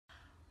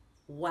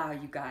Wow,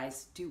 you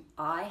guys, do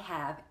I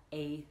have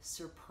a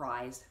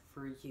surprise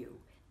for you.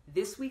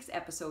 This week's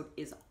episode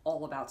is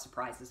all about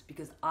surprises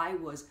because I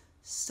was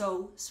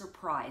so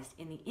surprised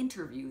in the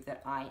interview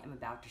that I am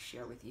about to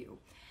share with you.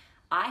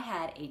 I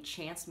had a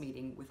chance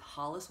meeting with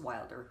Hollis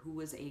Wilder, who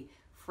was a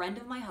friend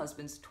of my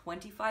husband's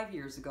 25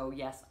 years ago.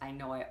 Yes, I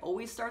know I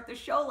always start the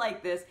show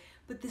like this,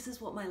 but this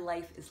is what my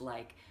life is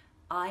like.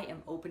 I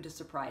am open to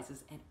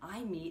surprises and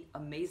I meet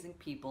amazing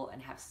people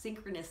and have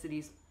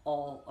synchronicities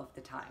all of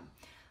the time.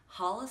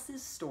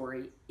 Hollis's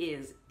story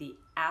is the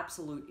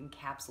absolute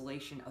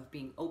encapsulation of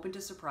being open to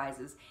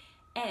surprises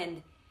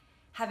and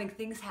having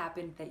things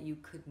happen that you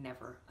could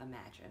never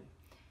imagine.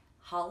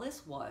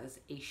 Hollis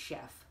was a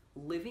chef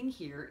living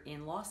here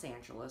in Los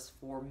Angeles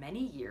for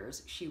many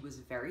years. She was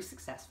very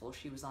successful.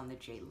 She was on the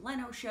Jay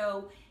Leno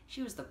show.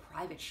 She was the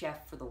private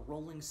chef for the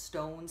Rolling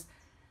Stones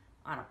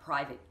on a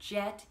private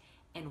jet.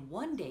 And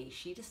one day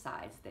she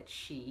decides that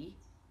she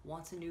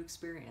wants a new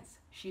experience.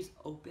 She's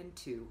open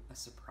to a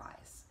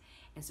surprise.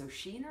 And so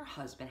she and her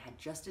husband had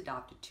just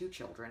adopted 2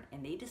 children,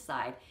 and they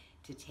decide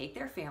to take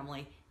their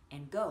family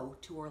and go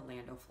to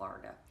Orlando,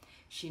 Florida.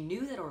 She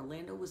knew that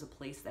Orlando was a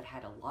place that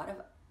had a lot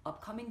of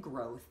upcoming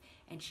growth,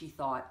 and she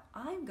thought,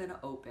 I'm gonna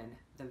open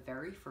the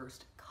very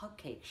first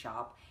cupcake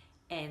shop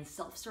and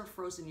self-serve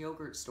frozen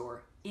yogurt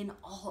store in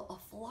all of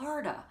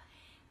Florida.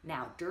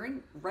 Now,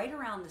 right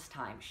around this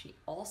time, she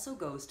also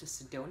goes to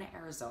Sedona,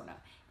 Arizona,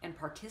 and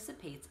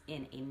participates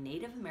in a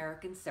Native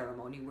American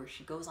ceremony where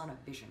she goes on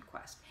a vision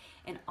quest.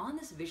 And on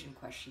this vision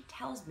quest, she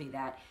tells me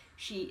that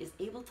she is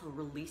able to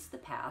release the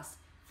past,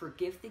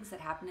 forgive things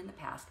that happened in the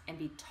past, and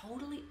be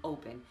totally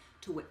open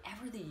to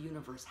whatever the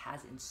universe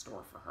has in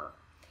store for her.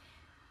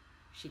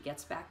 She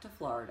gets back to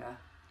Florida,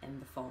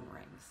 and the phone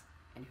rings.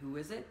 And who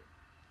is it?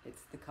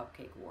 It's the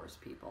Cupcake Wars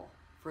people.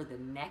 For the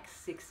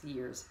next 6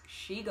 years,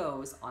 she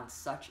goes on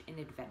such an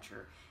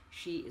adventure.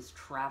 She is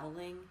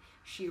traveling,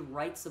 she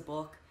writes a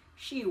book,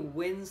 she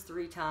wins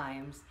 3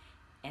 times,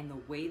 and the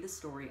way the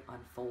story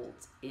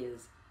unfolds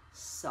is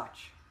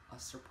such a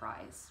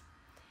surprise.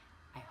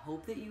 I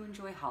hope that you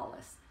enjoy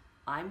Hollis.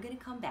 I'm going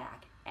to come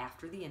back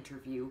after the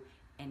interview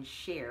and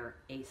share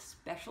a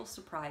special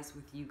surprise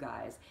with you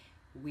guys.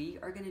 We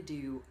are going to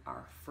do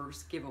our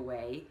first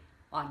giveaway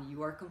on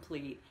You Are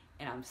Complete,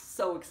 and I'm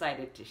so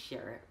excited to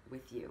share it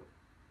with you.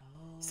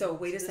 So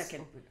wait a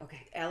second.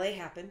 Okay. LA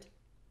happened,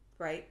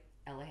 right?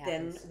 LA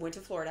happens. Then went to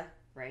Florida.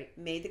 Right.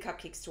 Made the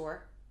cupcake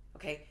store.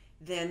 Okay.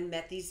 Then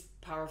met these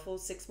powerful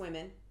 6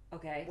 women.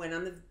 Okay.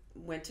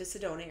 Went to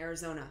Sedona,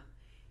 Arizona.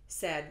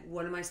 Said,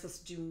 what am I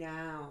supposed to do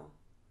now?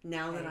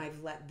 Now that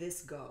I've let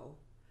this go,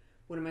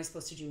 what am I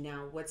supposed to do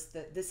now?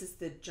 This is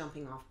the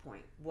jumping off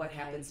point. What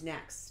happens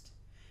next?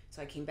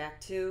 So I came back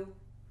to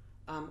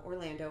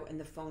Orlando and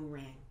the phone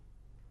rang.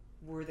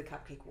 We're the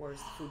Cupcake Wars,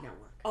 the Food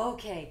Network.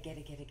 Okay, get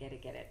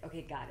it.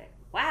 Okay, got it.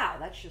 Wow,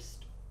 that's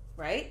just...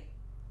 Right?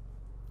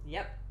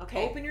 Yep.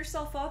 Okay. Open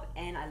yourself up,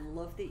 and I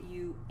love that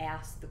you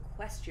asked the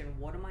question,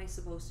 what am I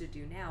supposed to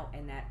do now?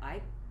 And that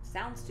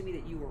sounds to me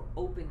that you were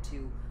open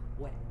to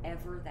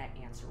whatever that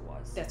answer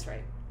was. That's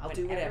right. I'll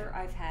do whatever.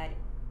 I've had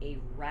a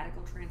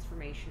radical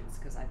transformation, it's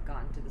because I've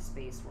gotten to the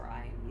space where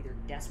I am either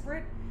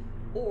desperate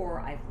or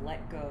I've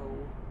let go,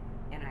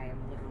 and I am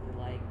literally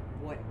like,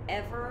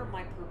 whatever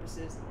my purpose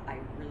is, I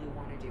really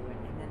want to do it.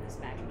 And then this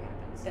magic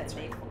happens. That's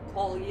and right. They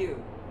call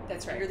you.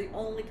 That's right. You're the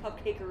only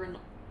cupcaker in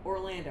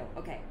Orlando.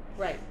 Okay.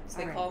 Right. So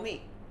they All right. call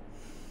me.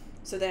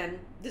 So then,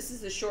 this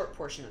is the short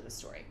portion of the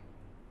story.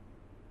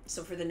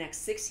 So for the next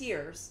 6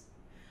 years,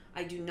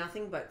 I do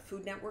nothing but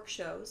Food Network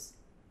shows.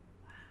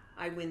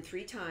 I win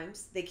 3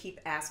 times. They keep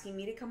asking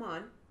me to come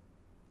on.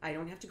 I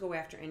don't have to go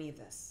after any of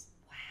this.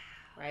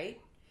 Wow.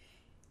 Right?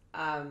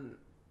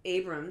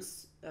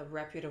 Abrams, a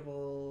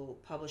reputable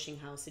publishing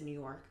house in New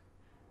York,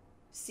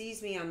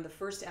 sees me on the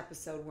first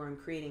episode where I'm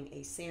creating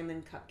a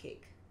salmon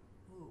cupcake.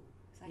 Ooh,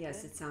 is that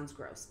Yes, good? it sounds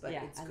gross, but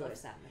Yeah, it's I good. love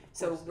salmon. Of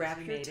So course, wrap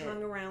you your made it.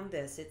 tongue around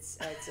this. It's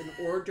an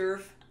hors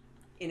d'oeuvre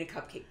in a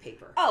cupcake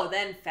paper. Oh,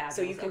 then fabulous.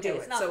 So you can do it.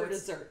 It's not So for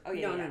dessert. Oh,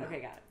 yeah, no, yeah. no.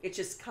 Okay, got it. It's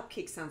just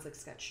cupcake sounds like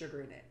it's got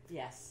sugar in it,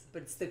 Yes.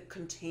 but it's the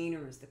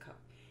container is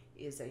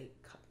is a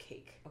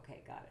cupcake.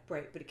 Okay, got it.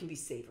 Right, but it can be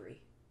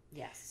savory.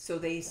 Yes. So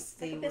they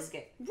Like a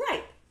biscuit.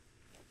 Right,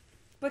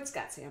 but it's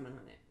got salmon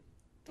on it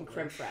and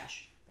creme Delish.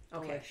 fraiche.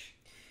 Okay. Delish.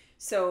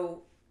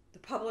 So the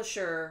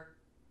publisher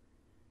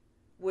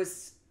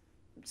was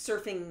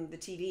surfing the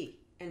TV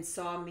and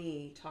saw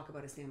me talk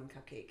about a salmon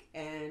cupcake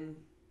and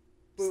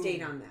Boom.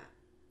 stayed on that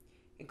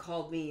and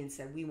called me and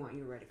said, we want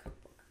you to write a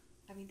cookbook.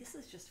 I mean, this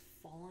is just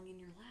falling in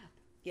your lap.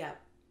 Yeah.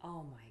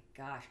 Oh my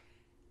gosh.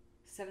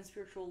 7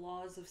 Spiritual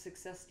Laws of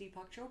Success,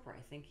 Deepak Chopra.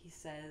 I think he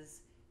says,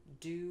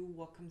 do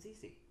what comes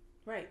easy.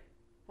 Right.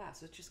 Wow,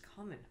 so it's just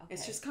coming. Okay.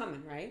 It's just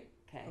coming, right?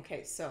 Okay.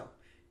 Okay, so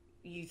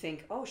you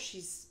think, oh,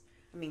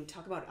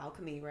 talk about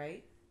alchemy,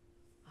 right?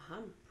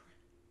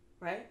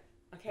 Right?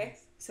 Okay.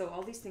 Yes. So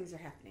all these things are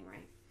happening,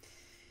 right?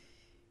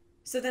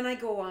 So then I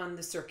go on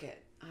the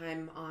circuit.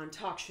 I'm on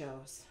talk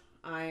shows.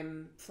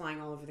 I'm flying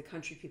all over the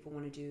country. People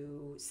want to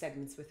do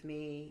segments with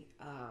me.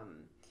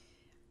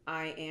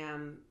 I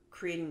am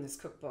creating this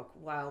cookbook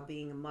while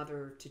being a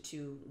mother to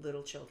 2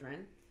 little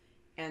children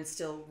and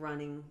still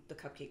running the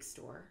cupcake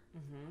store.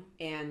 Mm-hmm.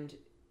 And,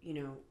 you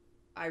know,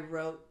 I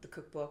wrote the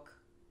cookbook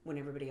when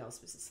everybody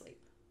else was asleep.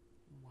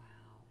 Wow.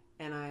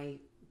 And I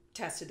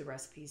tested the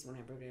recipes when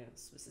everybody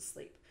else was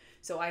asleep.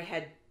 So I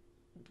had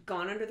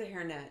gone under the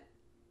hairnet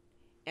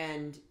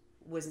and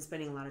wasn't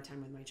spending a lot of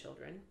time with my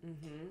children.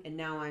 Mm-hmm. And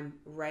now I'm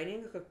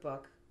writing a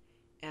cookbook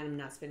and I'm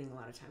not spending a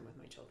lot of time with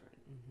my children.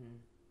 Mm-hmm.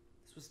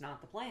 This was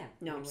not the plan.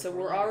 No, so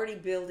we're already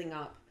building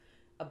up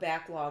a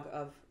backlog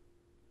of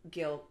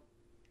guilt.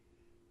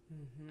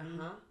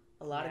 Mm-hmm.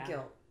 A lot of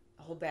guilt.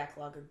 A whole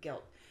backlog of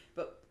guilt.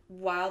 But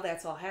while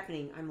that's all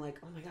happening, I'm like,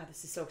 oh my God,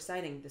 this is so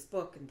exciting. This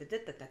book and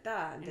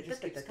da-da-da-da-da and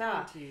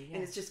da-da-da-da-da.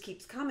 And it just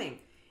keeps coming.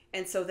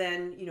 And so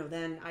then, you know,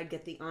 then I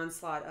get the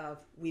onslaught of,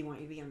 we want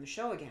you to be on the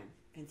show again.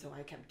 And so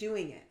I kept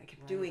doing it.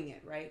 Doing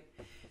it, right?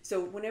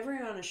 So whenever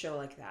you're on a show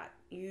like that,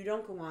 you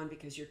don't go on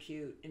because you're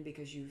cute and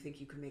because you think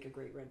you can make a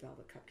great red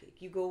velvet cupcake.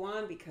 You go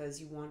on because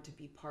you want to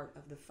be part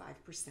of the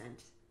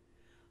 5%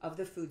 of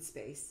the food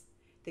space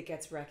that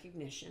gets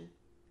recognition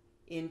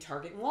in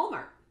Target and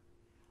Walmart.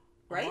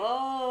 Right?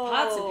 Oh.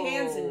 Pots and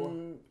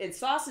pans and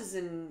sauces,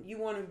 and you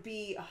want to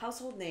be a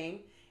household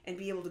name and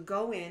be able to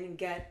go in and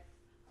get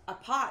a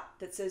pot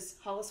that says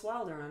Hollis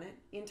Wilder on it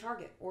in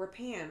Target, or a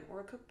pan, or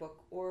a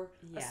cookbook, or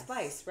a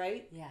spice,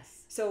 right?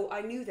 Yes. So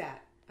I knew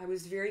that. I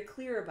was very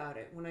clear about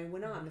it when I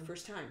went on the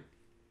first time.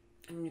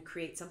 I'm going to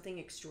create something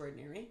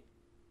extraordinary.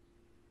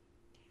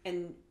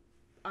 And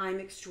I'm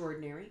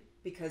extraordinary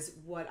because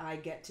what I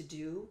get to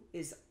do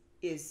is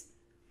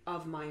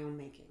of my own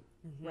making,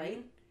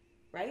 right?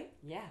 Right?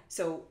 Yeah.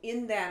 So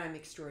in that, I'm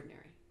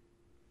extraordinary.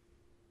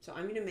 So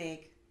I'm going to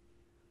make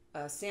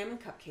a salmon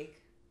cupcake,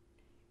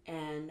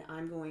 and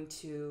I'm going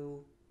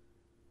to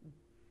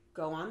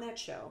go on that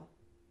show,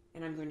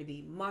 and I'm going to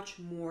be much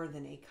more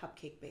than a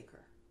cupcake baker.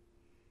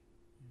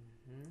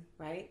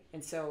 Right?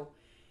 And so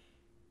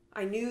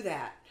I knew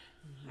that.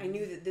 I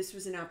knew that this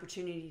was an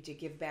opportunity to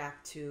give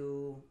back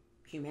to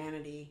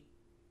humanity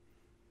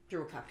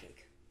through a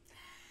cupcake.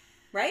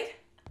 Right?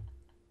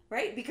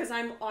 Right? Because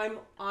I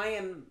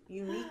am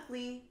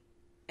uniquely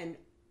and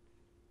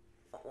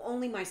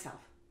only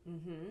myself.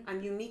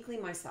 I'm uniquely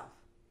myself.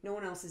 No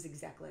one else is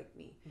exactly like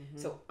me.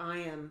 So I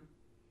am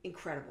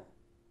incredible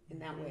in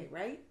that way,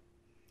 right?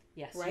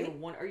 Yes. Right?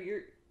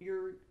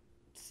 You're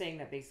saying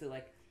that basically,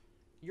 like,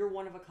 you're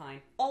one of a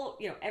kind.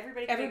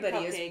 Everybody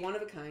is one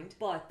of a kind.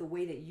 But the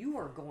way that you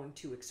are going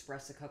to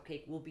express a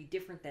cupcake will be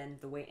different than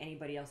the way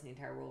anybody else in the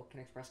entire world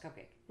can express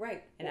cupcake.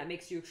 Right. And that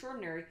makes you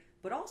extraordinary,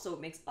 but also it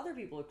makes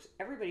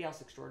everybody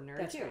else extraordinary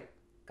That's too. Right.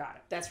 Got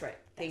it. That's right.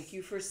 Thank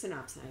you for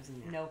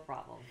synopsizing that. No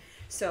problem.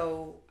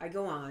 So I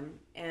go on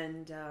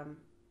and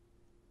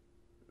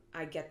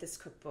I get this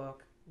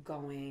cookbook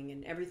going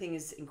and everything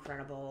is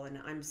incredible, and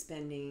I'm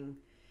spending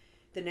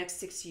the next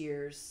 6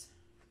 years.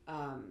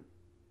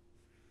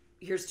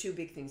 Here's 2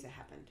 big things that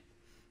happened.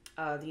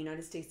 The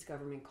United States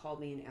government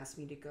called me and asked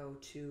me to go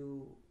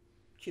to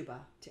Cuba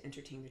to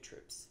entertain the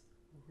troops.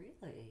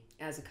 Really?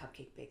 As a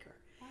cupcake baker.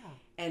 Wow.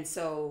 And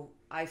so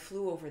I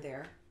flew over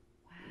there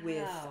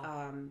with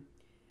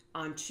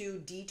on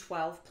 2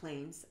 D-12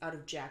 planes out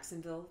of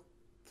Jacksonville,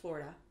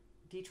 Florida.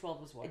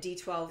 D-12 was what?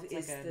 D-12 it's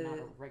is like not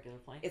a regular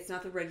plane. It's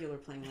not the regular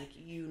plane. Like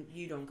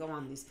you don't go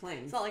on these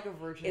planes. It's not like a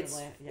Virgin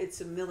Atlantic. Yeah. It's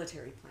a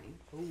military plane.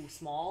 Ooh,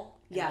 small.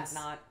 Yes.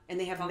 Not and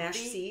they have comfy? mesh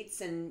seats,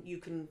 and you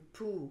can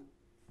poo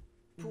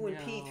and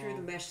pee through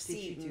the mesh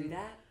seat. Did you do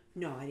that?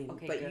 No, I didn't.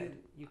 Okay, but good.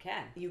 You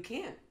can. You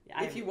can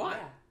Yeah, if you want.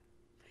 Yeah.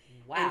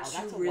 Wow, and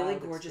that's 2 a really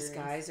wild gorgeous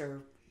experience. guys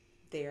are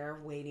there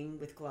waiting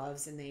with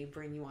gloves, and they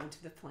bring you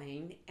onto the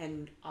plane,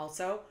 and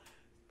also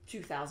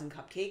 2,000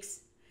 cupcakes.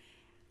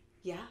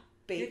 Yeah.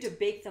 You had to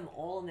bake them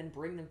all and then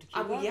bring them to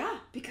Cuba? Yeah,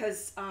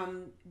 because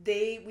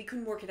we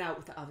couldn't work it out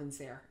with the ovens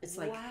there. It's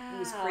like, it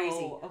was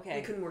crazy. Okay.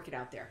 We couldn't work it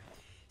out there.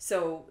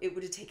 So it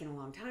would have taken a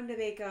long time to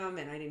bake them,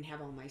 and I didn't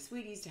have all my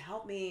sweeties to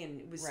help me, and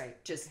it was it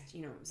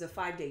was a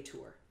 5-day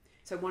tour.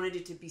 So I wanted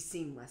it to be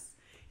seamless.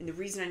 And the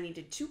reason I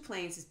needed 2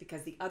 planes is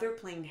because the other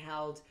plane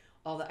held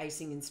all the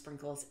icing and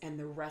sprinkles and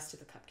the rest of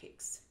the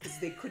cupcakes, because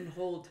they couldn't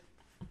hold,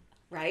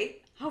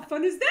 right? How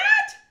fun is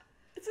that?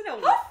 How fun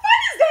is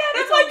that?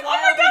 I'm like, oh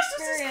my gosh,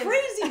 this is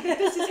crazy that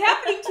this is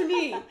happening to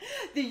me.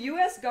 The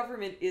U.S.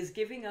 government is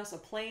giving us a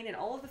plane and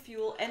all of the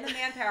fuel and the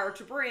manpower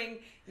to bring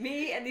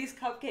me and these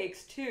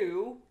cupcakes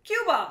to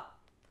Cuba.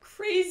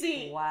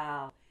 Crazy.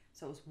 Wow.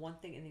 So it was one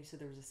thing, and then you said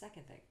there was a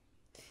second thing.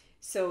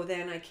 So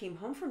then I came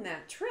home from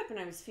that trip, and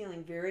I was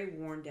feeling very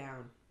worn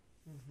down.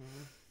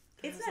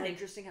 Isn't that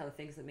interesting how the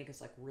things that make us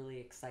like really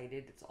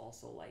excited, it's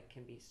also like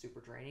can be super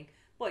draining.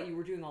 But you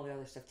were doing all the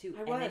other stuff too.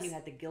 And then you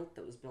had the guilt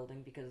that was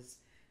building because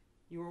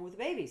you were with the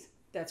babies.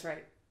 That's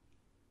right.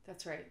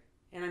 That's right.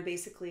 And I'm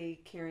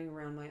basically carrying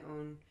around my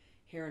own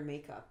hair and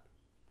makeup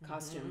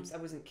costumes. I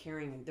wasn't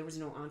carrying, there was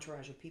no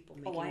entourage of people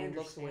making me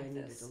look the way I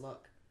needed to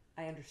look.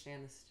 I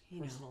understand this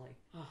personally.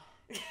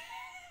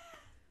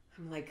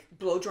 I'm like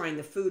blow drying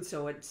the food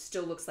so it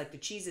still looks like the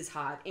cheese is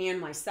hot, and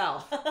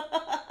myself. I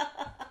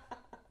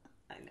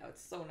know, it's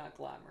It's so not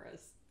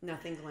glamorous.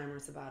 Nothing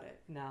glamorous about it.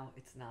 No,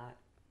 it's not.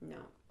 No.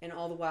 And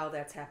all the while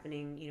that's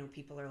happening, you know,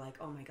 people are like,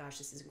 oh my gosh,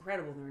 this is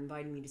incredible. They're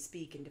inviting me to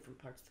speak in different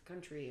parts of the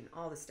country and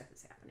all this stuff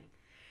is happening.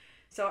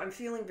 So I'm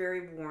feeling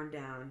very worn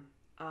down.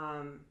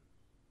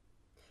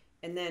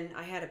 And then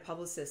I had a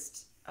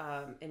publicist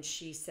and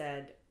she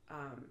said,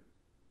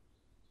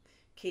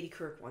 Katie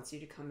Couric wants you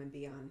to come and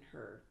be on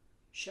her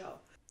show.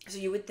 So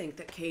you would think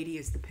that Katie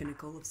is the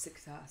pinnacle of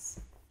success.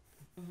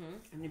 Mm-hmm.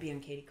 I'm going to be on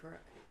Katie Couric.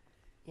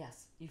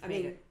 Yes, you've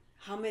made it.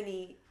 How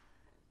many...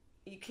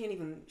 You can't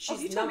even... She's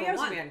if you told me I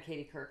was going to be on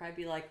Katie Couric, I'd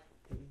be like,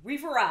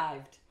 we've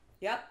arrived.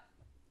 Yep.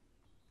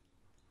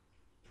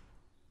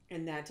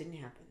 And that didn't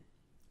happen.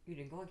 You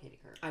didn't go on Katie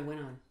Couric. I went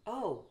on.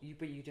 Oh,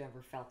 but you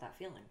never felt that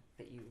feeling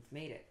that you've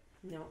made it.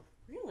 No.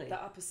 Really?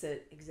 The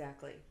opposite,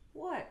 exactly.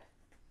 What?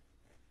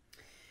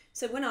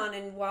 So I went on,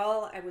 and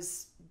while I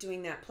was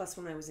doing that, plus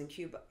when I was in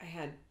Cuba, I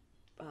had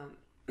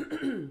a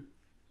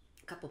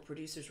couple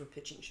producers were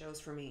pitching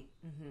shows for me.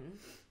 Mm-hmm.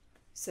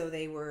 So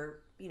they were,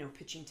 you know,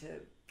 pitching to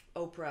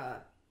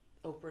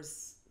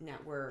Oprah's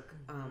network,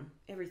 mm-hmm.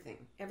 Everything,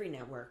 every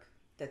network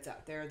that's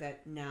out there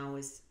that now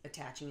is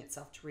attaching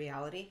itself to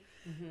reality.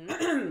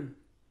 Mm-hmm.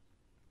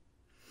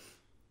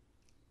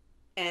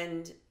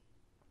 And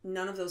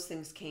none of those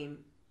things came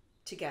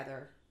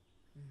together.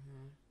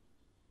 Mm-hmm.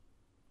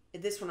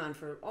 This went on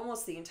for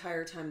almost the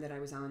entire time that I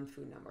was on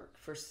Food Network.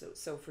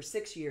 So for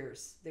 6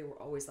 years, they were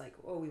always like,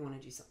 "Oh, we want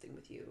to do something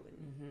with you," and,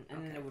 mm-hmm.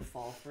 and then it would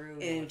fall through.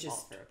 And it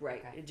just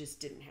right, okay. It just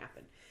didn't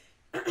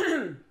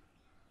happen.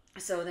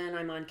 So then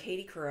I'm on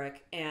Katie Couric,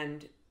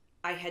 and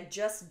I had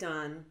just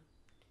done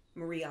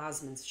Marie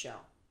Osmond's show,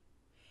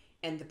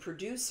 and the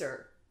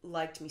producer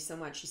liked me so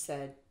much. She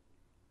said,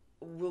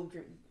 we're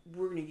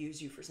going to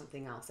use you for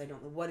something else. I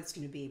don't know what it's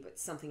going to be, but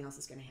something else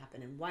is going to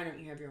happen. And why don't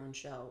you have your own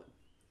show?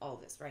 All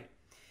this, right?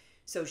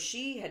 So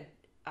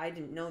I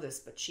didn't know this,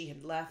 but she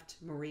had left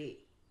Marie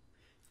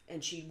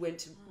and she went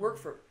to work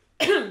for,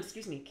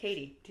 excuse me,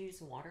 Katie. Do you need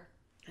some water?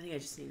 I think I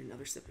just need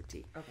another sip of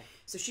tea. Okay.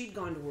 So she'd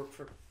gone to work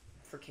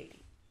for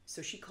Katie.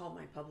 So she called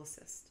my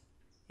publicist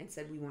and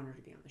said, we want her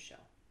to be on the show.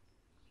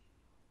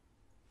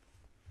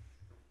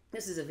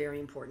 This is a very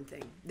important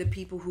thing. The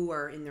people who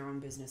are in their own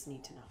business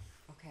need to know.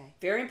 Okay.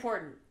 Very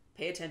important.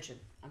 Pay attention.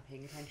 I'm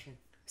paying attention.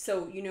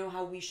 So you know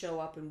how we show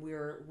up and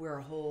we're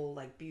a whole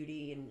like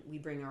beauty and we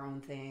bring our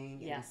own thing.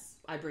 And yes.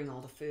 I bring all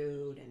the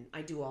food and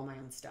I do all my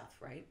own stuff,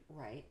 right?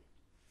 Right.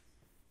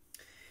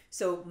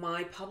 So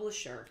my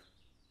publisher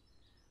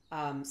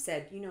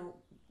said, you know,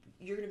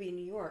 you're going to be in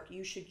New York.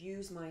 You should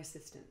use my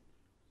assistant.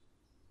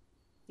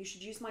 You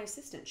should use my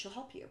assistant. She'll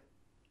help you.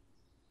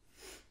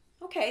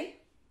 Okay.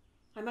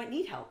 I might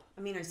need help.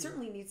 I mean, I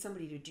certainly need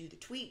somebody to do the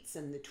tweets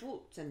and the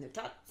twoots and the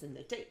tuts and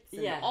the dates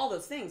and all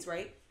those things,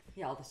 right?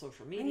 Yeah, all the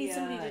social media. I need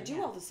somebody to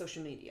do all the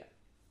social media.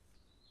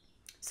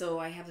 So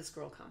I have this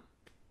girl come.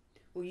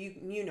 Well,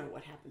 you know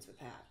what happens with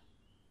that.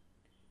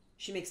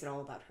 She makes it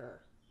all about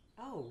her.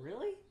 Oh,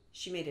 really?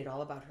 She made it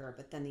all about her.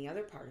 But then the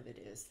other part of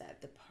it is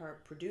that the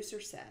producer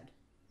said,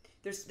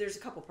 there's a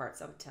couple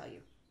parts I'll tell you.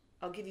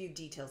 I'll give you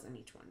details on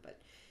each one. But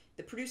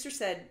the producer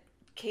said,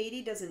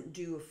 Katie doesn't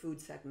do a food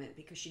segment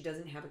because she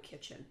doesn't have a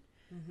kitchen.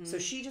 Mm-hmm. So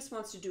she just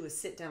wants to do a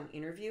sit-down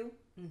interview,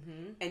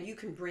 mm-hmm. and you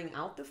can bring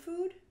out the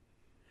food,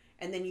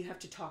 and then you have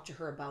to talk to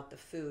her about the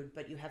food,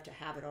 but you have to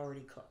have it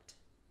already cooked.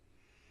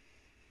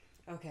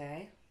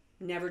 Okay.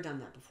 Never done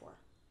that before.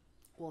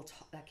 Well,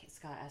 that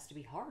has to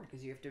be hard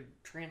because you have to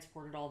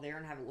transport it all there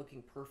and have it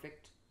looking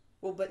perfect.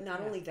 Well, but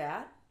not only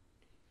that,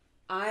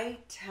 I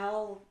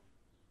tell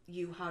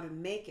you how to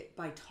make it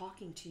by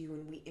talking to you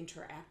and we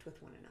interact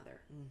with one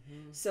another.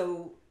 Mm-hmm.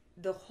 So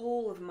the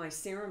whole of my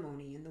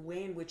ceremony and the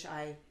way in which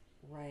I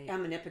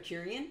am an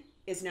Epicurean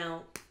is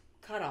now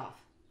cut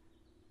off.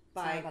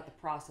 It's not about the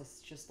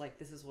process, just like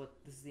this is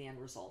the end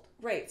result.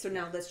 Right. So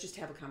now let's just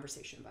have a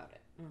conversation about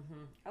it.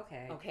 Mm-hmm.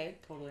 Okay. Okay.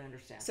 Totally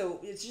understand. So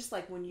it's just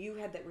like when you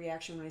had that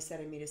reaction when I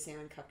said I made a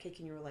salmon cupcake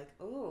and you were like,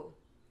 oh.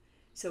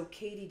 So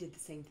Katie did the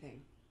same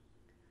thing.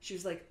 She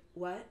was like,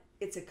 what?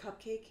 It's a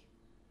cupcake?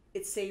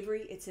 It's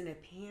savory. It's in a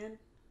pan.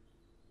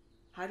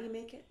 How do you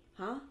make it?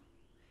 Huh?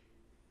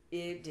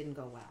 It didn't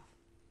go well.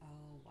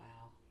 Oh,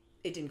 wow.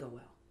 It didn't go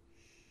well.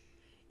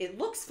 It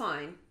looks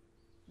fine.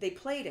 They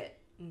played it.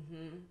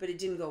 Mm-hmm. But it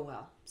didn't go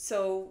well.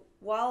 So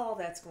while all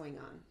that's going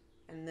on,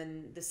 and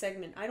then the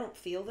segment, I don't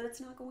feel that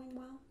it's not going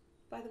well,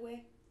 by the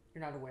way.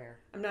 You're not aware.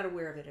 I'm not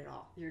aware of it at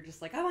all. You're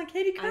just like, I'm on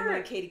Katie Couric. I'm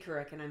on Katie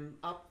Couric, and I'm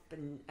up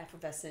and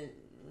effervescent.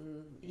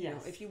 And, you know,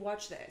 if you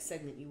watch that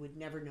segment, you would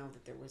never know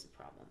that there was a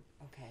problem.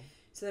 Okay.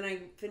 So then I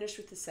finish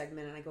with the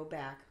segment, and I go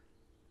back,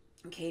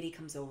 and Katie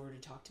comes over to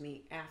talk to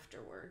me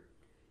afterward,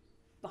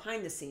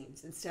 behind the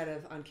scenes, instead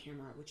of on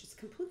camera, which is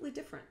completely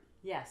different.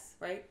 Yes.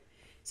 Right?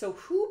 So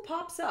who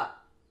pops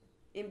up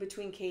in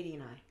between Katie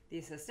and I? The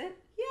assistant?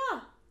 Yeah.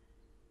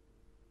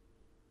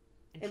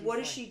 And what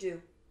does she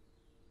do?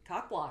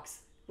 Cock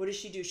blocks. What does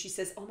she do? She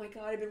says, oh my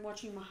God, I've been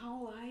watching you my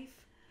whole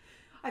life.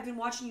 I've been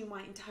watching you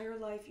my entire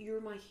life.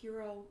 You're my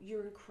hero.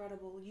 You're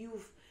incredible.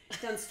 You've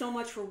done so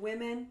much for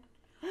women.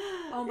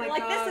 Oh my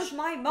gosh. This is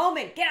my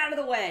moment. Get out of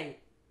the way.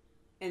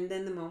 And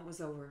then the moment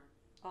was over.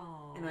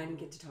 Oh. And I didn't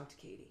get to talk to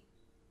Katie.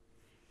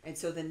 And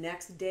so the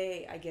next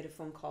day, I get a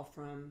phone call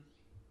from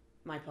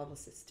my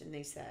publicist, and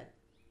they said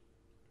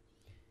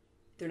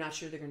they're not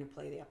sure they're going to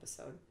play the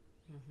episode.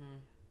 Mm-hmm.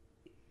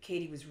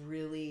 Katie was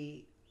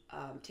really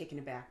taken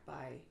aback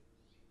by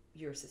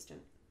your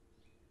assistant.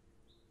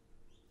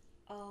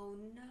 Oh,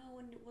 no,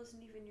 and it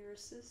wasn't even your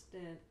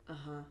assistant.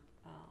 Uh-huh.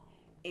 Oh.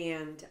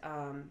 And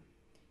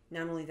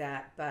not only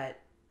that, but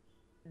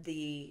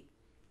the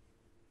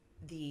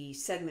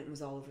segment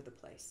was all over the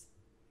place.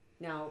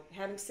 Now,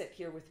 having sat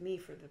here with me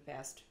for the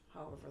past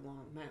however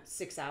long,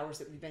 6 hours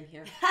that we've been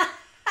here,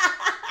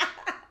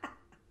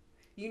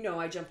 you know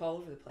I jump all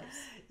over the place.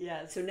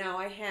 Yes. So now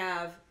I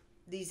have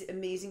these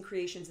amazing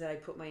creations that I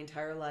put my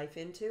entire life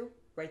into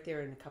right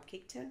there in a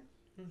cupcake tin.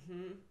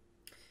 Mm-hmm.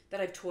 That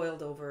I've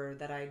toiled over,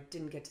 that I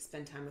didn't get to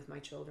spend time with my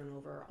children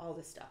over, all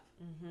this stuff.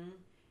 Mm-hmm.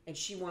 And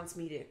she wants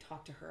me to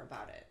talk to her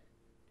about it.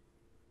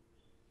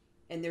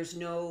 And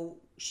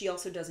she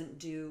also doesn't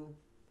do,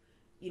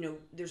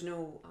 there's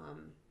no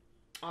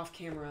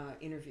off-camera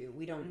interview.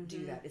 We don't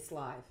do that. It's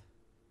live.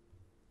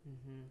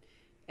 Mm-hmm.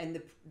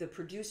 And the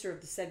producer of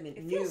the segment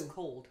It feels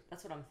cold.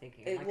 That's what I'm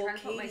thinking. I'm trying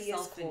to put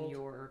myself in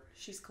your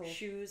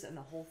shoes, and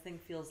the whole thing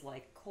feels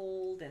like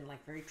cold and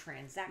like very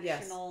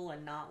transactional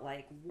and not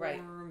like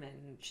warm.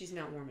 And she's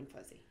not warm and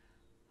fuzzy.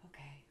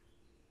 Okay.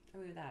 I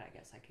mean, that I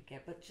guess I could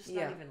get, but just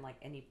not even like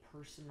any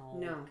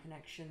personal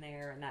connection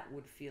there, and that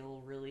would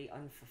feel really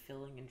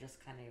unfulfilling and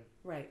just kind of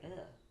right. Ugh.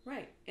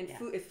 Right. And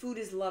if food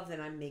is love, then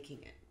I'm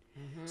making it.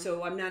 Mm-hmm.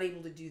 So I'm not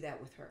able to do that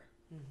with her.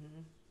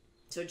 Mm-hmm.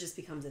 So it just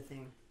becomes a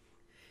thing.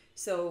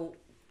 So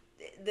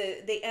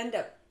they end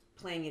up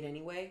playing it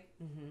anyway,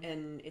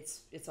 and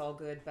it's all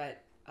good.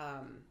 But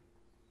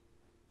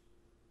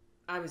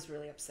I was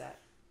really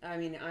upset. I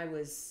mean,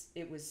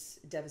 it was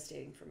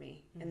devastating for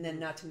me. Mm-hmm. And then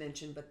not to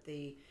mention, but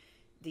the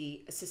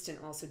assistant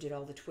also did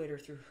all the Twitter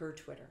through her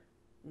Twitter,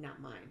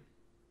 not mine.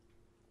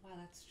 Wow,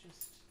 that's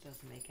just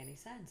doesn't make any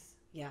sense.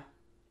 Yeah.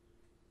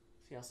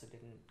 So you also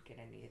didn't get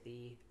any of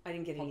the I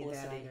didn't get publicity.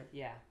 Any of that either.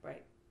 Yeah.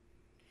 Right.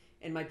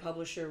 And my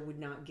publisher would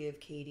not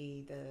give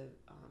Katie the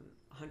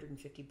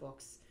 150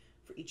 books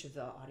for each of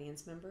the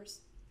audience members.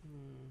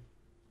 Mm.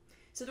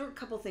 So there were a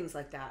couple things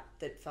like that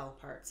fell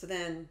apart. So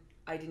then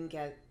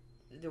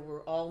there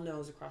were all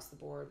no's across the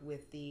board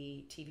with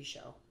the TV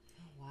show.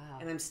 Oh, wow.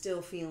 And I'm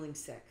still feeling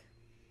sick.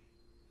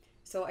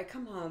 So I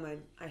come home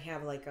and I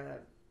have like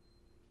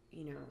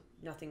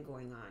nothing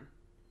going on.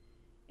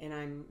 And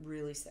I'm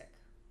really sick.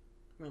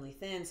 I'm really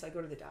thin, so I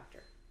go to the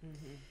doctor.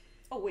 Mm-hmm.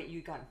 Oh, wait,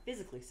 you got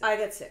physically sick? I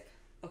got sick.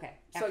 Okay,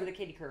 after the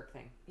Katie Couric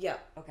thing. Yeah.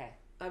 Okay.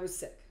 I was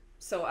sick.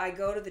 So I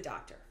go to the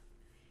doctor,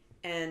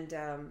 and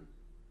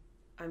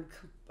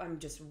I'm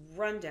just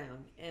run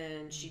down,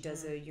 and she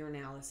does a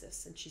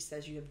urinalysis, and she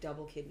says you have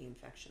double kidney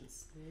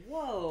infections.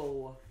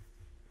 Whoa.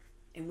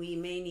 And we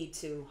may need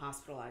to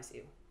hospitalize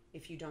you.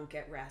 If you don't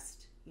get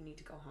rest, you need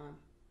to go home,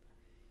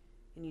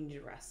 and you need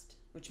to rest,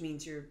 which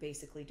means you're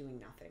basically doing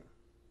nothing.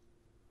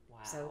 Wow.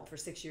 So for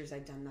 6 years,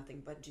 I'd done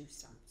nothing but do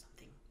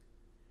something.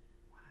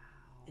 Wow.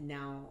 And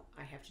now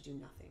I have to do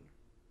nothing.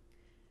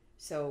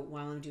 So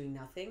while I'm doing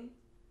nothing,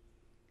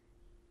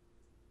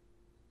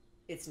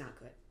 it's not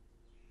good.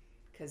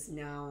 Because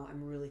now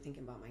I'm really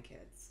thinking about my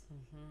kids.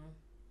 Mm-hmm.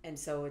 And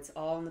so it's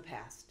all in the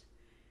past.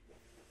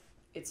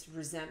 It's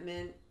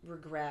resentment,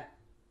 regret.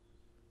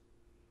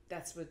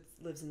 That's what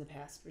lives in the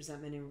past,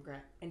 resentment and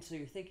regret. And so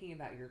you're thinking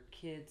about your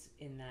kids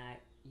in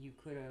that you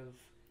could have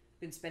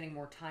been spending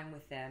more time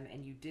with them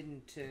and you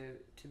didn't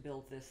to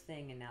build this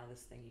thing, and now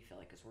this thing you feel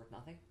like is worth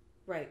nothing?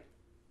 Right.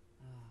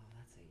 Oh,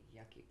 that's a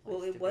yucky place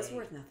Well, it was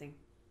worth nothing.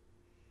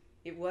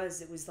 It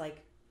was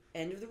like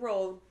end of the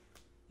road.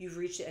 You've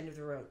reached the end of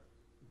the road.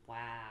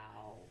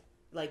 Wow.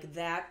 Like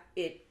that,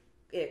 it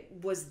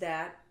was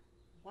that.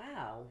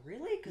 Wow,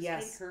 really? Because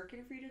yes. Katie Couric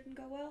interview didn't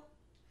go well?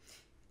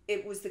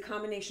 It was the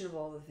combination of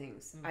all the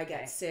things. Okay. I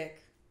got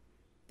sick.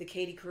 The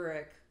Katie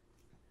Couric.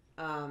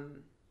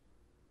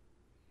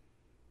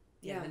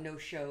 Yeah, the no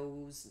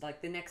shows.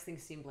 Like the next thing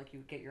seemed like you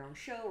would get your own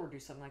show or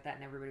do something like that,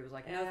 and everybody was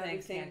like, "No,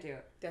 thanks, can't do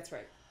it." That's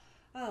right.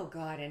 Oh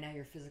God! And now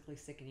you're physically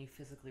sick, and you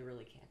physically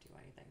really can't do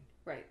anything.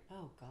 Right.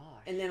 Oh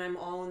gosh. And then I'm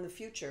all in the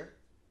future,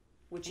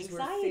 which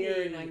anxiety. Is where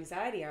fear and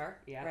anxiety are.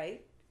 Yeah.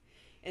 Right.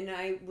 And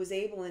I was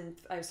able,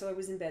 so I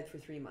was in bed for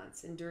 3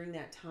 months, and during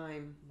that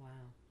time,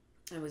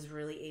 wow, I was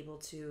really able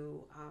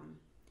to.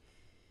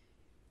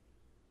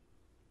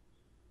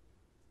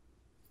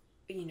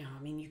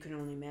 I mean, you can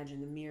only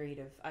imagine the myriad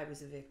of, I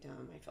was a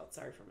victim, I felt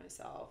sorry for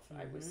myself,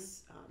 I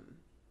was,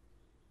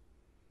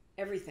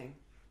 everything,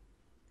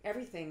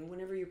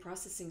 whenever you're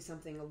processing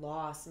something, a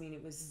loss, I mean,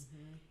 it was,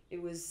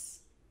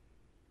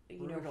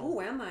 brutal.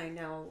 Who am I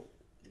now?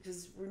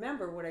 Because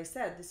remember what I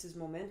said, this is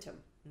momentum.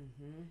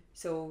 Mm-hmm.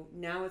 So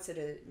now it's at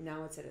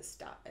a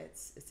stop,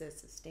 it's at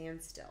a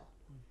standstill.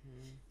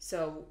 Mm-hmm.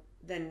 So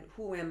then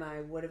who am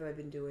I? What have I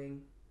been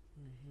doing?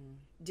 Mm-hmm.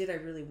 Did I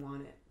really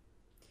want it?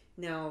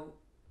 Now,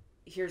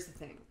 here's the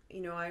thing.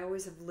 I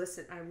always have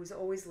listened. I was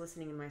always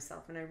listening to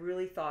myself, and I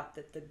really thought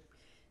that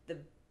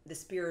the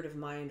spirit of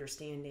my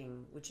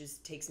understanding, which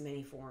takes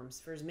many forms.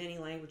 For as many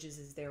languages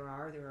as there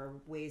are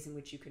ways in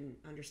which you can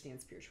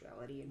understand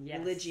spirituality and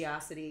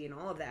religiosity and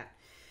all of that.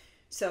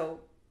 So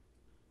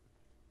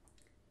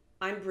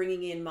I'm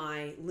bringing in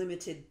my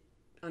limited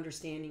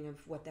understanding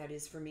of what that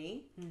is for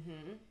me.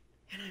 Mm-hmm.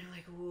 And I'm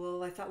like,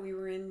 well, I thought we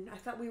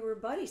were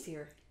buddies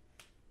here.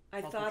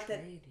 I thought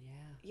betrayed,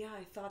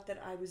 I thought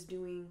that I was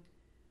doing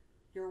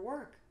your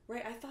work.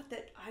 Right. I thought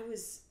that I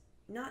was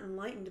not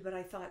enlightened, but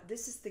I thought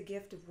this is the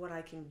gift of what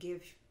I can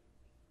give.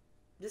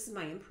 This is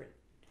my imprint.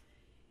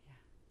 Yeah.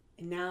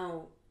 And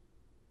now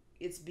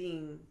it's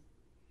being,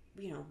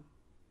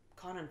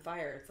 caught on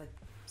fire. It's like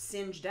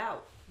singed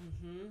out.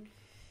 Mm-hmm.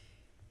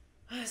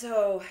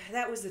 So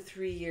that was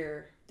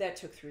that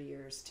took 3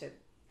 years to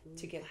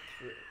get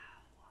through.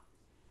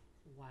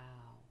 Wow.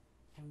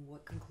 And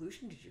what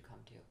conclusion did you come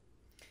to?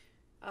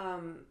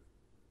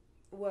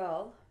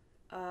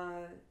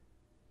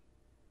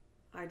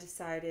 I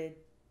decided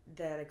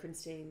that I couldn't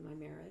stay in my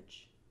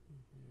marriage.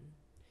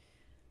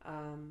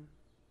 Mm-hmm.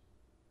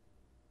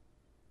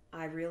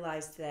 I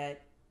realized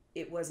that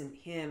it wasn't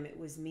him, it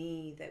was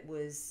me that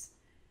was,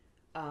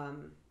 I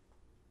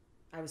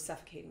was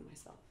suffocating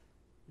myself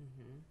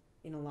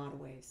in a lot of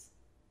ways.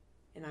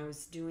 And I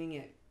was doing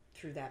it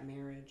through that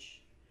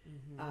marriage.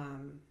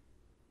 Mm-hmm.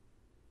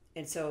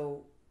 And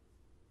so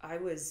I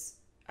was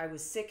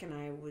sick, and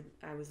I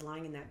was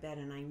lying in that bed,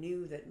 and I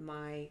knew that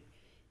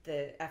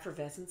the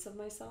effervescence of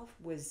myself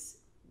was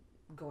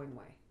going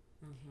away.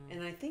 Mm-hmm.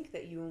 And I think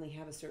that you only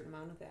have a certain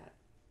amount of that,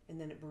 and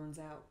then it burns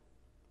out.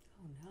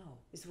 Oh no.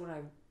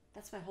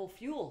 That's my whole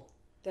fuel.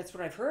 That's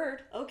what I've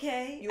heard.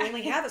 Okay. You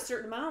only have a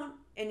certain amount,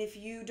 and if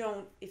you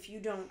don't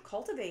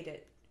cultivate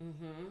it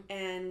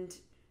and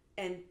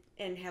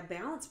have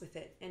balance with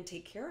it and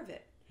take care of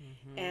it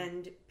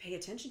and pay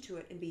attention to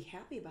it and be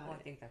happy about it.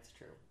 I think that's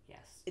true.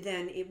 Yes.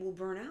 Then it will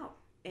burn out.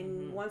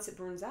 And once it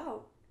burns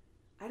out,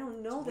 I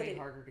don't know it's way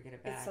harder to get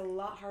it back. It's a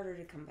lot harder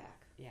to come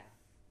back. Yeah.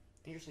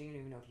 Usually you don't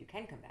even know if you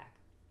can come back.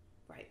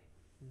 Right.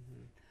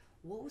 Mm-hmm.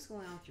 What was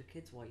going on with your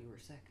kids while you were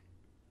sick?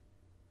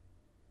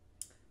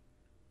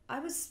 I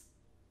was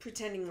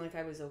pretending like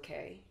I was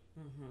okay.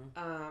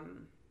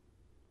 Mm-hmm.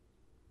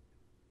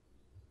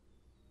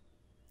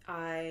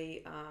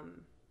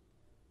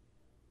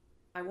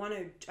 I want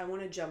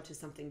to jump to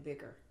something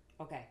bigger.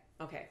 Okay.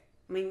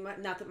 I mean,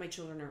 not that my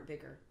children aren't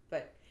bigger,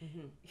 but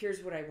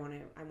here's what I want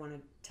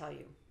to tell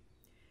you.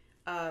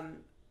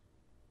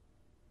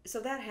 So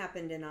that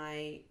happened, and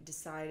I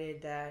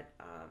decided that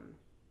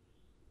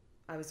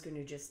I was going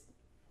to just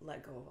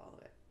let go of all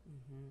of it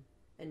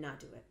and not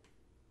do it.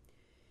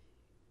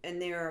 And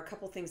there are a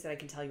couple things that I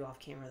can tell you off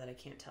camera that I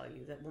can't tell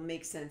you that will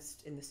make sense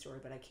in the story,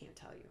 but I can't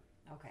tell you.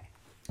 Okay.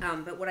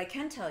 But what I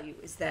can tell you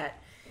is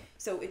that,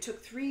 so it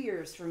took 3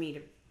 years for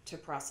me to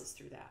process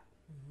through that.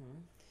 Mm-hmm.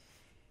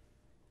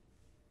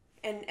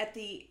 And at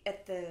the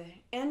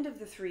end of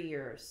the 3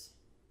 years,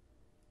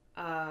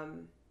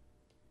 and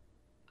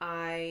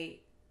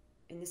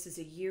this is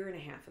a year and a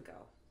half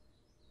ago,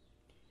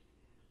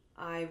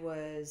 I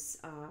was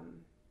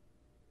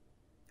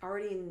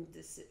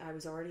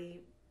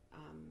already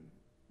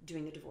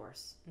doing the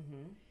divorce.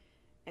 Mm-hmm.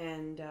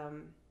 And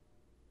I'm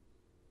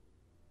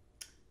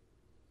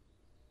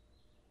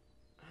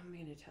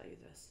going to tell you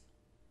this.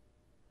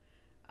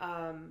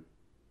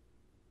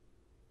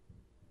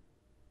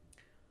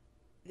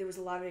 There was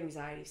a lot of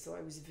anxiety, so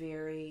I was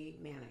very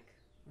manic.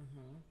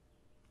 Mm-hmm.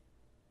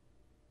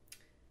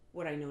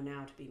 What I know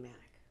now to be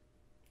manic.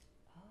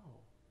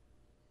 Oh.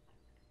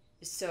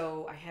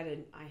 So I had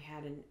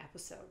an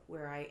episode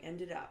where I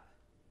ended up.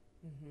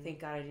 Mm-hmm. Thank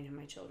God I didn't have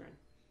my children.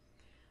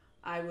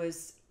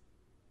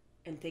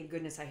 And thank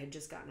goodness I had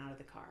just gotten out of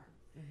the car.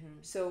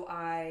 Mm-hmm. So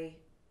I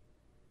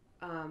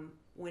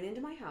went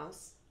into my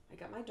house. I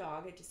got my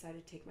dog. I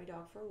decided to take my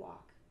dog for a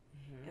walk.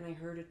 Mm-hmm. And I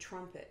heard a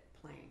trumpet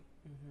playing.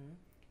 Mm-hmm.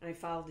 And I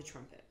followed the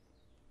trumpet.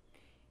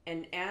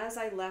 And as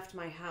I left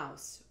my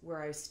house,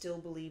 where I still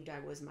believed I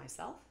was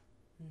myself,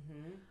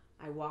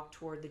 I walked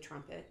toward the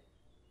trumpet,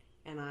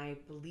 and I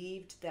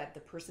believed that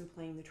the person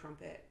playing the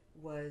trumpet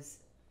was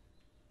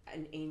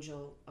an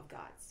angel of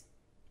God's.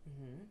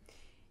 Mm-hmm.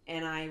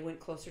 And I went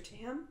closer to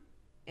him,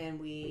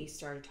 and we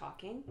started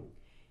talking,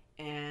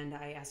 and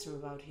I asked him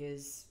about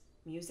his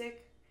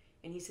music,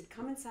 and he said,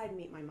 "Come inside and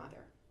meet my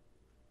mother."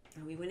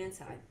 And we went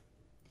inside.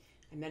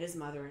 I met his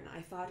mother, and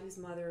I thought his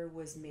mother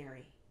was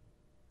Mary.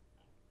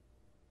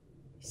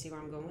 You see where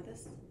I'm going with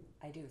this?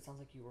 I do. It sounds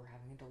like you were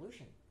having a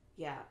delusion.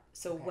 Yeah.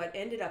 So what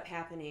ended up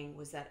happening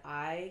was that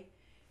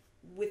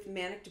with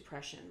manic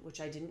depression, which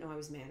I didn't know I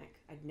was manic.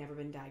 I'd never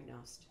been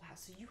diagnosed. Wow.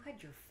 So you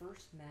had your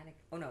first manic...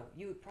 Oh, no.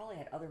 You probably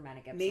had other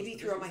manic episodes. Maybe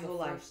throughout my whole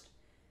life.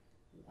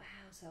 Wow.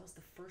 So that was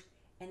the first...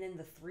 And then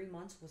the 3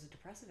 months was a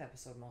depressive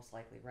episode, most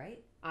likely,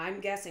 right? I'm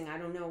guessing. I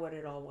don't know what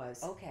it all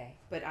was. Okay.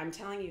 But I'm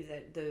telling you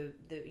that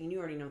and you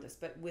already know this,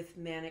 but with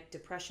manic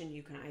depression,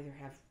 you can either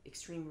have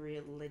extreme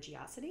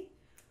religiosity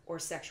or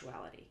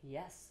sexuality.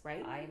 Yes.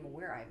 Right? I am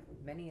aware. I have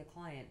many a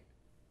client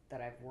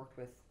that I've worked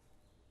with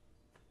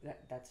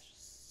that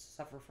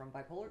suffer from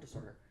bipolar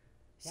disorder.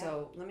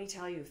 So let me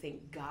tell you,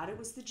 thank God it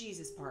was the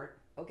Jesus part.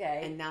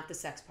 Okay. And not the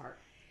sex part.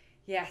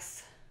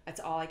 Yes. That's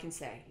all I can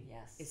say.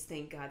 Yes. Is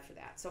thank God for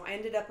that. So I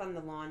ended up on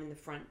the lawn in the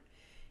front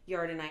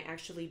yard, and I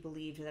actually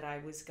believed that I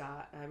was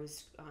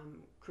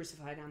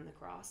crucified on the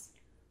cross.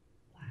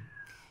 Wow.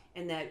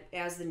 And that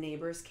as the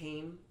neighbors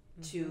came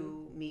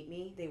to meet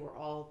me, they were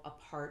all a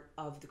part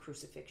of the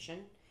crucifixion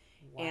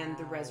and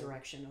the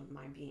resurrection of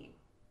my being.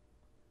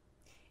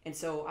 And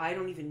so I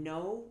don't even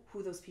know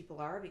who those people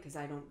are, because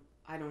I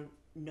don't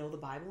know the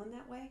Bible in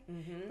that way.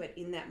 But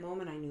in that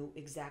moment, I knew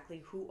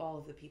exactly who all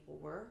of the people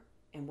were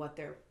and what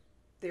their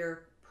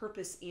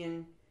purpose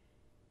in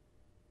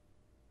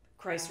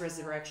Christ's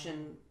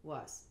resurrection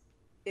was.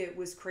 It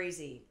was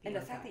crazy. And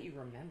the fact that you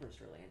remember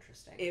is really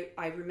interesting.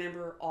 I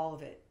remember all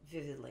of it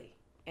vividly.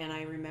 And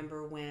I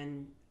remember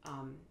when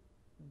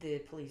the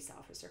police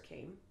officer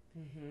came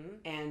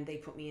and they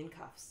put me in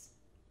cuffs.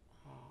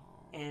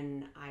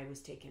 And I was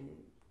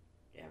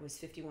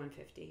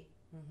 5150,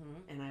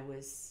 and I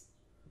was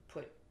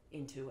put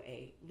into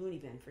a loony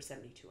bin for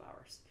 72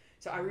 hours.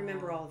 So I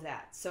remember all of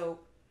that. So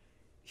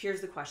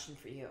here's the question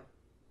for you.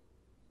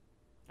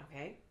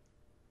 Okay?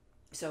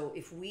 So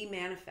if we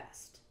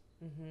manifest,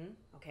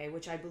 okay,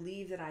 which I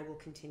believe that I will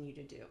continue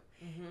to do.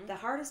 The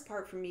hardest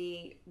part for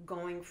me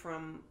going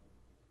from,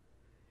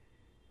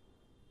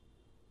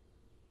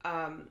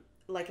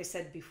 like I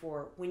said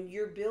before, when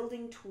you're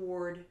building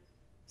toward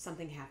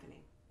something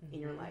happening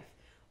in your life,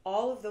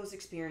 all of those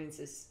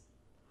experiences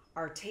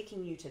are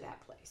taking you to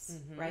that place,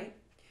 right?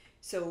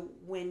 So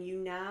when you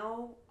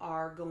now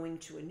are going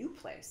to a new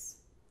place,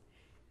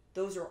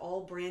 those are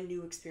all brand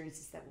new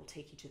experiences that will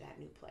take you to that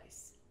new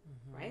place,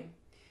 right?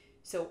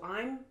 So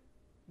I'm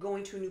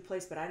going to a new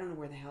place, but I don't know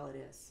where the hell it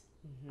is,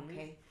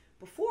 okay?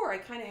 Before, I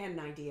kind of had an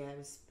idea.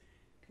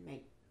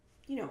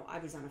 I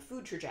was on a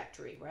food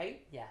trajectory,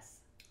 right? Yes.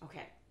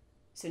 Okay.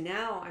 So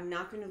now I'm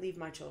not going to leave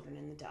my children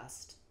in the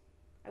dust.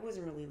 I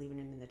wasn't really leaving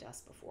them in the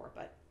dust before,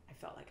 but I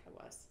felt like I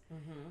was.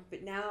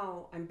 But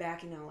now I'm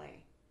back in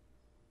LA.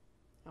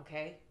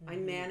 Okay? I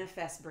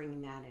manifest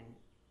bringing that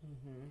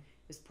in.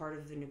 As part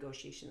of the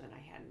negotiation that I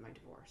had in my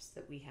divorce,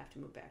 that we have to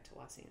move back to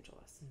Los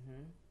Angeles.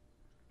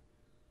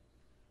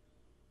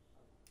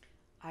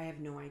 I have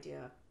no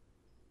idea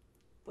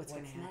what's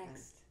going to happen.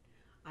 Next?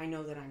 I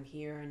know that I'm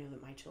here. I know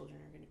that my children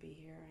are going to be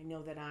here. I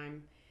know that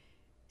I'm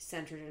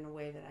centered in a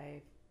way that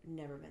I've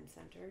never been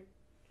centered.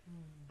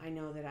 I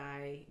know that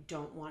I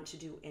don't want to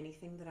do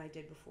anything that I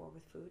did before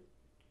with food.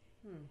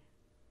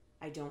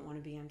 I don't want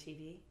to be on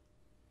TV.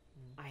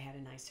 I had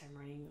a nice time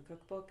writing a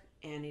cookbook,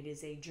 and it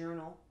is a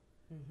journal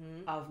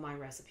of my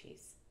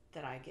recipes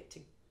that I get to,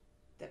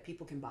 that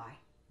people can buy.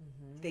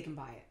 They can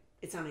buy it.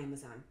 It's on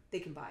Amazon. They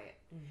can buy it.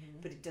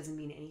 But it doesn't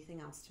mean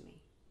anything else to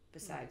me.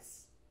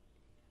 Besides,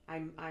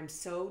 I'm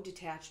so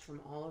detached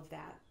from all of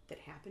that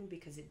happened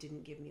because it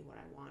didn't give me what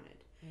I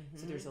wanted.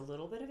 So there's a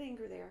little bit of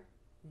anger there,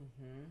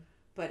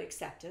 but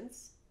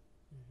acceptance.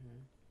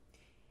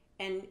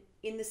 And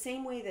in the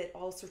same way that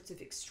all sorts of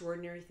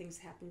extraordinary things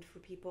happened for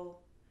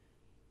people,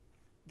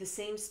 the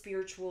same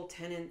spiritual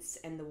tenets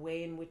and the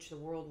way in which the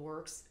world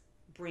works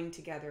bring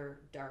together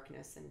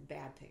darkness and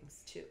bad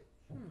things too.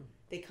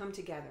 They come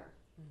together.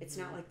 It's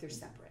not like they're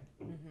separate.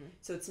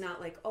 So it's not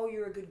like, oh,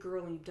 you're a good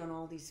girl and you've done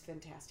all these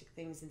fantastic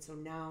things, and so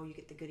now you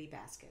get the goodie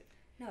basket.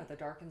 No, the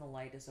dark and the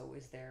light is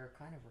always there,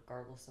 kind of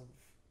regardless of,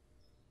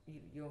 you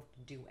don't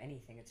have to do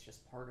anything. It's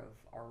just part of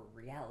our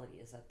reality,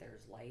 is that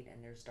there's light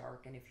and there's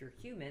dark. And if you're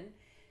human,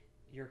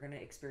 you're going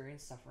to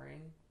experience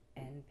suffering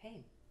and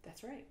pain.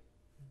 That's right.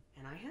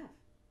 And I have.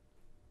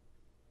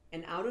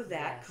 And out of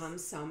that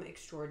comes some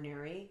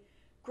extraordinary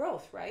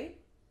growth, right?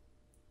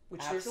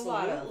 Which there's a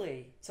lot of.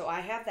 So I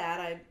have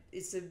that.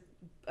 It's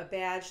a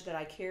badge that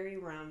I carry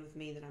around with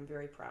me that I'm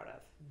very proud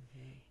of.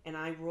 And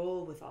I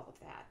roll with all of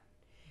that.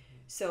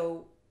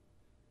 So,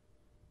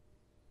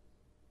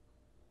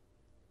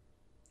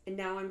 and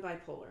now I'm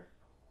bipolar.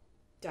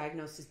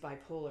 Diagnosed as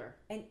bipolar.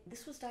 And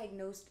this was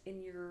diagnosed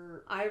in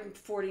your... I'm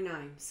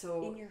 49,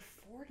 so... In your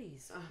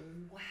 40s.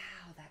 Wow,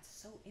 that's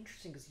so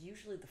interesting, because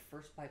usually the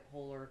first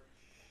bipolar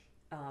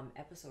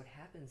episode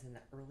happens in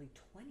the early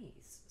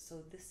 20s.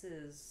 So this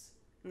is...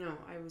 No,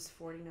 I was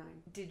 49.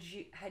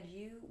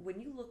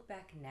 When you look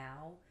back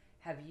now,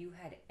 have you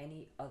had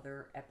any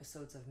other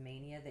episodes of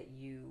mania that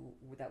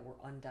were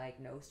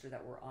undiagnosed or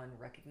that were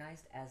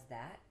unrecognized as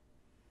that?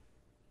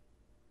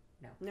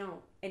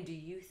 No. And do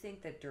you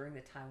think that during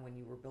the time when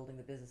you were building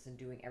the business and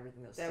doing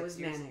everything those 6 years...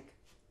 That was manic.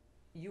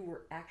 You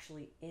were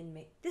actually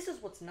in... This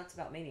is what's nuts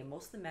about mania.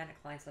 Most of the manic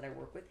clients that I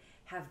work with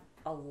have,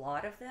 a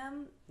lot of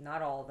them,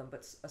 not all of them,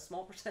 but a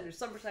small percentage,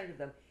 some percentage of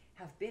them,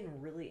 have been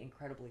really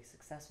incredibly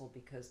successful,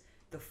 because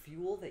the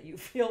fuel that you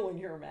feel when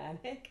you're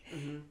manic,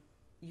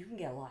 you can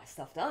get a lot of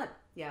stuff done.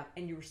 Yeah.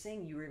 And you were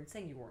saying you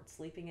weren't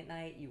sleeping at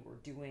night. You were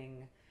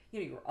doing,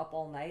 you were up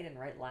all night, and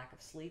lack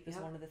of sleep is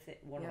one of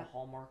the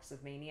hallmarks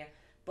of mania.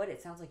 But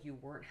it sounds like you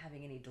weren't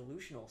having any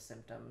delusional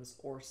symptoms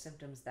or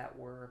symptoms that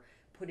were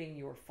putting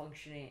your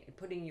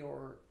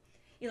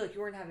you know, like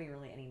you weren't having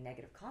really any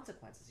negative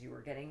consequences. You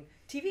were getting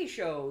TV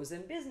shows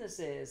and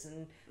businesses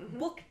and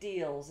book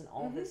deals and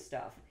all this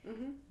stuff.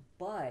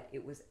 But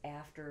it was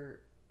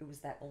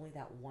only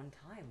that one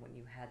time when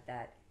you had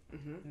that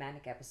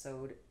manic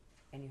episode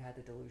and you had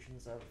the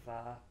delusions of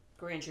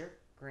grandeur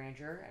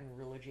and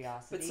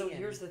religiosity. But so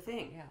here's the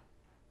thing. Yeah.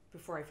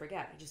 Before I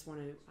forget,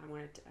 I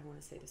want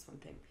to say this one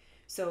thing.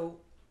 So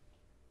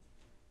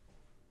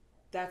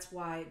that's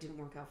why it didn't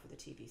work out for the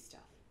TV stuff.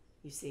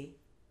 You see?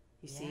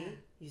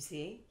 You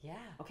see? Yeah.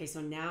 Okay,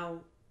 so now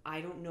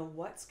I don't know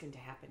what's going to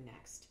happen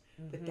next,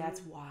 but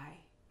that's why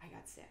I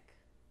got sick.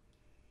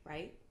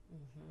 Right?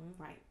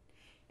 Right.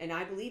 And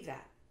I believe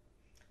that.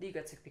 You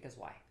got sick because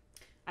why?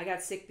 I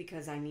got sick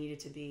because I needed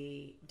to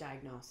be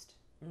diagnosed.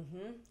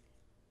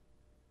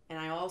 And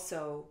I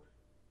also,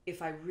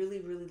 if I really,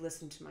 really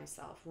listened to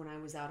myself when I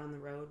was out on the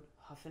road,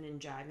 huffing and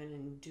jiving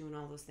and doing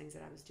all those things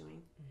that I was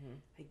doing,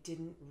 I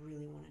didn't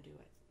really want to do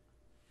it.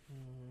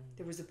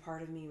 There was a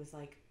part of me was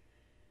like,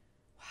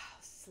 wow,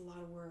 this is a lot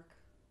of work.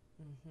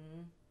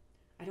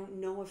 I don't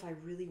know if I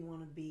really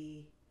want to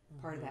be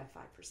part of that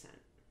 5%.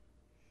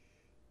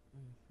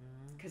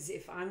 Because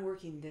if I'm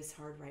working this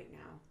hard right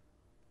now,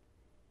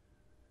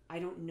 I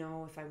don't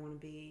know if I want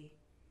to be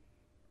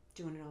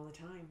doing it all the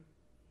time.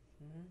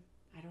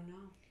 I don't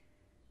know.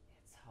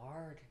 It's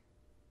hard.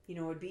 You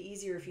know, it'd be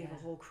easier if you have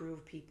a whole crew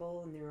of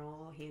people and they're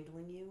all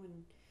handling you.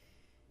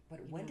 But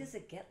when does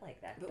it get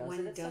like that? But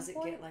when does it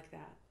get like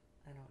that?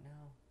 I don't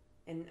know.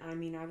 And I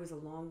mean, I was a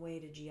long way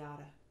to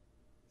Giada.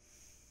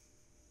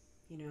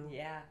 You know?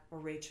 Yeah. Or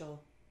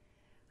Rachel.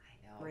 I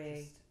know.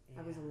 Ray.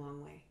 I was a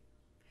long way.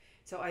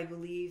 So I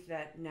believe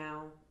that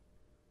now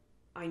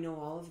I know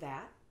all of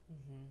that.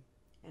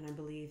 And I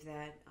believe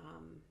that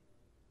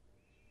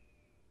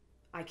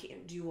I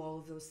can't do all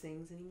of those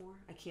things anymore.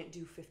 I can't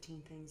do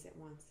 15 things at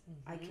once.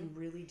 I can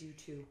really do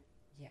 2.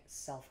 Yeah,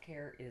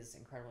 self-care is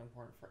incredibly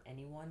important for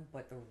anyone,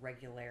 but the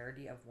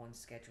regularity of one's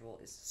schedule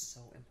is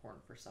so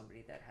important for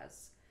somebody that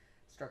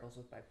struggles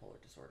with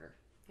bipolar disorder.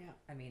 Yeah.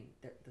 I mean,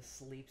 the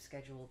sleep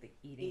schedule, the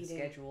eating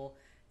schedule,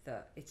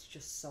 it's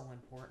just so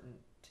important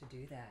to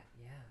do that.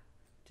 Yeah.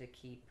 To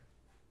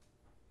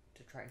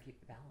try and keep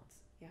the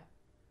balance. Yeah.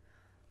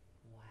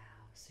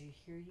 Wow. So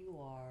here you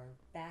are,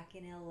 back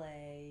in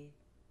LA,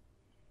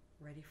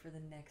 ready for the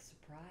next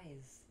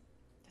surprise.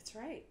 That's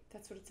right.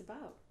 That's what it's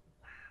about.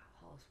 Wow,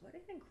 Hollis, what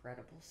an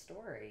incredible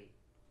story.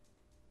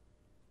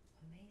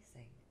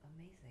 Amazing.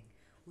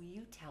 Will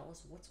you tell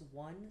us what's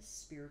one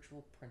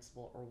spiritual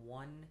principle or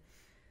one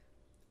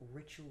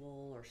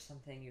ritual or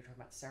something, you're talking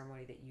about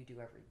ceremony, that you do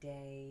every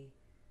day?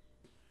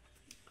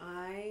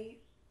 I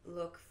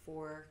look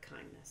for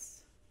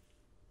kindness.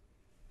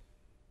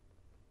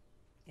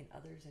 In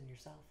others and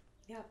yourself?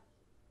 Yep.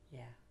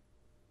 Yeah.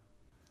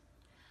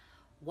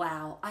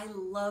 Wow, I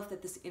love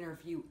that this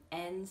interview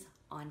ends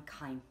on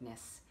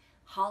kindness.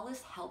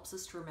 Hollis helps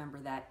us to remember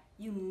that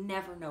you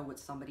never know what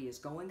somebody is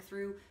going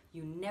through,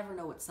 you never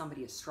know what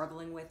somebody is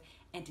struggling with,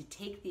 and to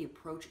take the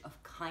approach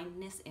of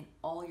kindness in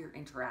all your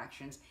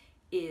interactions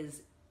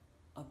is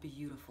a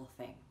beautiful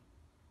thing.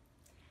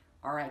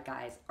 All right,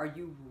 guys, are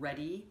you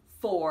ready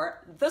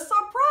for the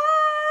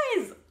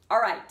surprise? All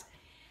right,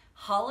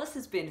 Hollis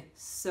has been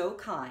so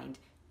kind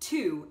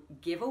to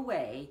give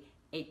away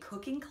a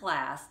cooking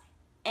class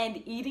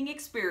and eating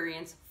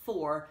experience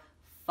for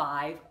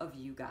 5 of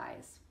you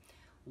guys.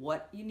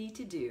 What you need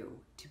to do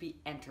to be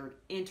entered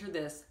into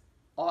this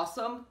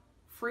awesome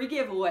free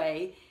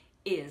giveaway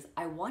is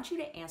I want you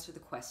to answer the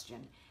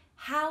question,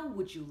 how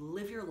would you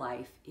live your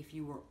life if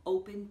you were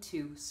open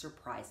to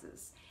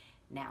surprises?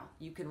 Now,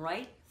 you can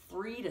write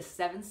 3 to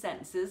 7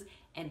 sentences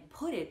and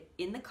put it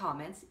in the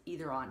comments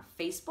either on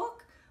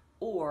Facebook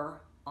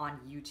or on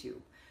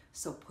YouTube.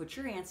 So put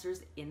your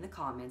answers in the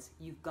comments.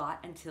 You've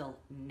got until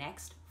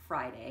next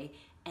Friday,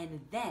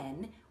 and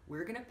then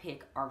we're gonna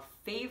pick our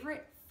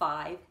favorite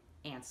 5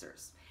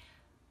 answers.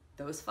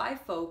 Those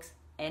 5 folks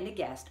and a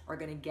guest are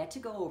gonna get to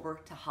go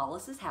over to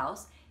Hollis's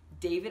house.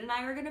 David and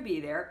I are gonna be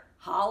there.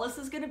 Hollis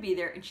is gonna be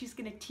there, and she's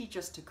gonna teach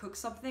us to cook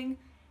something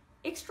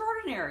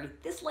extraordinary.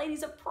 This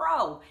lady's a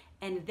pro.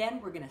 And then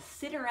we're gonna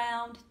sit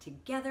around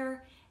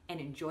together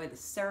and enjoy the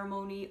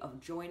ceremony of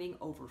joining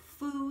over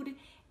food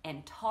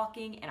and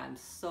talking, and I'm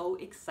so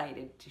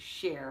excited to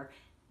share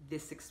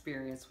this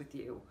experience with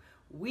you.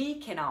 We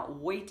cannot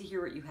wait to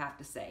hear what you have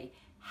to say.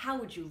 How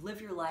would you live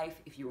your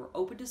life if you were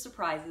open to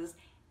surprises?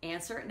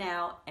 Answer it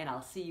now, and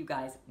I'll see you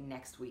guys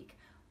next week.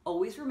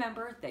 Always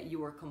remember that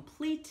you are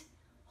complete,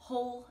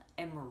 whole,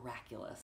 and miraculous.